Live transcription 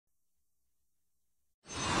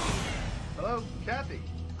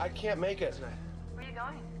I can't make it. Where are you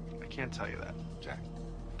going? I can't tell you that. Jack,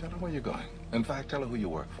 tell her where you're going. In fact, tell her who you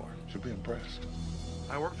work for. She'll be impressed.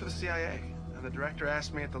 I work for the CIA, and the director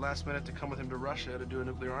asked me at the last minute to come with him to Russia to do a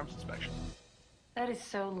nuclear arms inspection. That is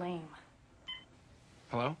so lame.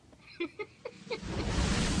 Hello?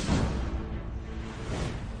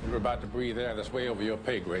 You're about to breathe air that's way over your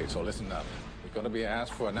pay grade, so listen up. You're going to be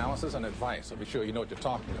asked for analysis and advice, so be sure you know what you're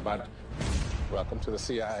talking about. Welcome to the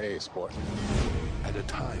CIA, sport. At a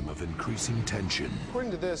time of increasing tension,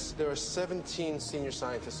 According to this, there are 17 senior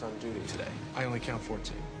scientists on duty today. I only count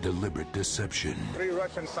 14. deliberate deception, 3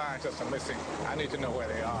 Russian scientists are missing. I need to know where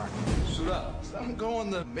they are. Suit up. I don't go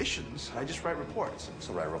on the missions. I just write reports.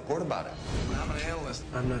 So write a report about it. I'm an analyst.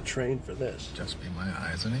 I'm not trained for this. Just be my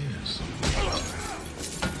eyes and ears.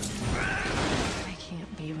 I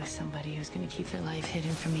can't be with somebody who's going to keep their life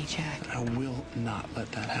hidden from me, Jack. I will not let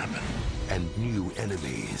that happen. and new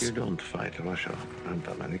enemies. You don't fight Russia and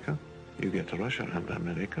America. You get Russia and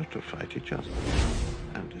America to fight each other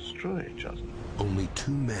and destroy each other. Only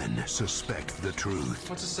 2 men suspect the truth.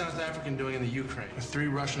 What's a South African doing in the Ukraine with 3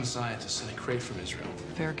 Russian scientists in a crate from Israel?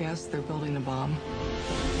 Fair guess they're building the bomb.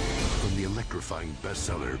 From the electrifying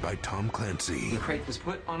bestseller by Tom Clancy. The crate was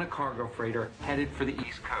put on a cargo freighter headed for the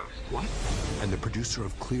East Coast. What? And the producer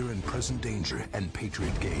of Clear and Present Danger and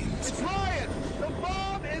Patriot Games. It's Ryan! The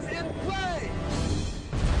bomb is in play!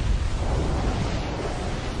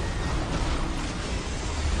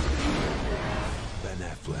 Ben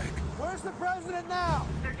Affleck. Where's the president now?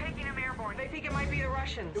 They're taking him airborne. They think it might be the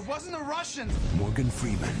Russians. It wasn't the Russians! Morgan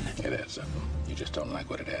Freeman. It adds up. You just don't like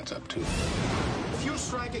what it adds up to. If you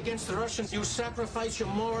strike against the Russians, you sacrifice your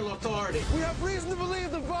moral authority. We have reason to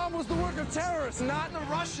believe the bomb was the work of terrorists, not the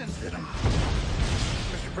Russians. Hit him.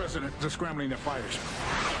 Mr. President, they're scrambling their fighters.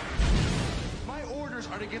 My orders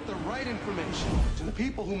are to get the right information to the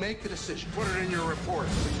people who make the decision. Put it in your report.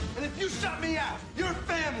 And if you shut me out, your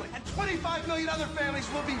family and 25 million other families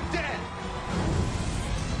will be dead.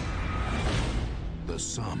 The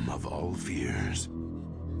Sum of All Fears.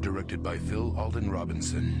 Directed by Phil Alden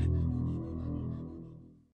Robinson.